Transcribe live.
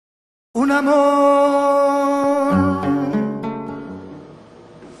un amor.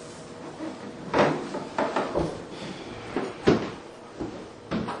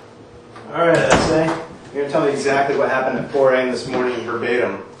 Alright, SA. You're gonna tell me exactly what happened at 4 a.m. this morning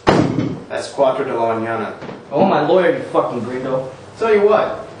verbatim. That's Cuatro de la Mañana. I want my lawyer, you fucking gringo. Tell you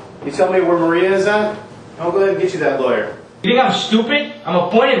what, you tell me where Maria is at, I'll go ahead and get you that lawyer. You think I'm stupid? I'm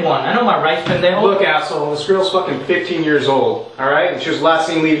appointed one. I know my rights, pendejo. Look, asshole, this girl's fucking 15 years old, alright? And she was last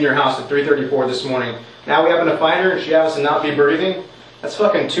seen leaving your house at 3:34 this morning. Now we happen to find her and she happens to not be breathing? That's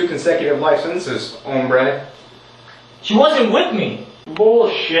fucking 2 consecutive life sentences, hombre. She wasn't with me.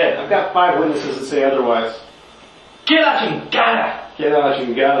 Bullshit. I've got 5 witnesses that say otherwise. Que la chingada. Get out,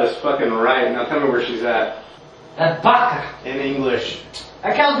 you got this fucking right. Now tell me where she's at. That vaca. In English.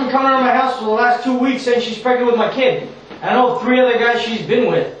 That cow's been coming around my house for the last 2 weeks saying she's pregnant with my kid. I know 3 other guys she's been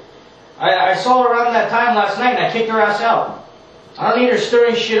with. I saw her around that time last night and I kicked her ass out. I don't need her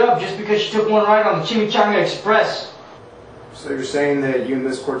stirring shit up just because she took one ride on the Chimichanga Express. So you're saying that you and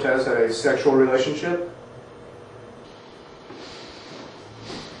Miss Cortez had a sexual relationship?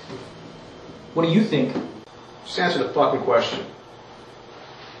 What do you think? Just answer the fucking question.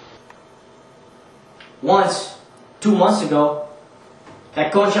 Once, 2 months ago,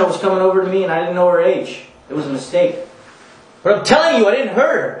 that concha was coming over to me and I didn't know her age. It was a mistake. But I'm telling you, I didn't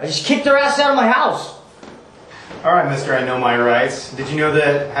hurt her. I just kicked her ass out of my house. Alright, mister, I know my rights. Did you know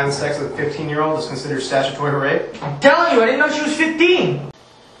that having sex with a 15-year-old is considered statutory rape? I'm telling you, I didn't know she was 15.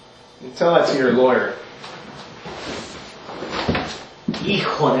 You tell that to your lawyer.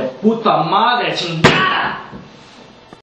 Hijo de puta madre, chingada!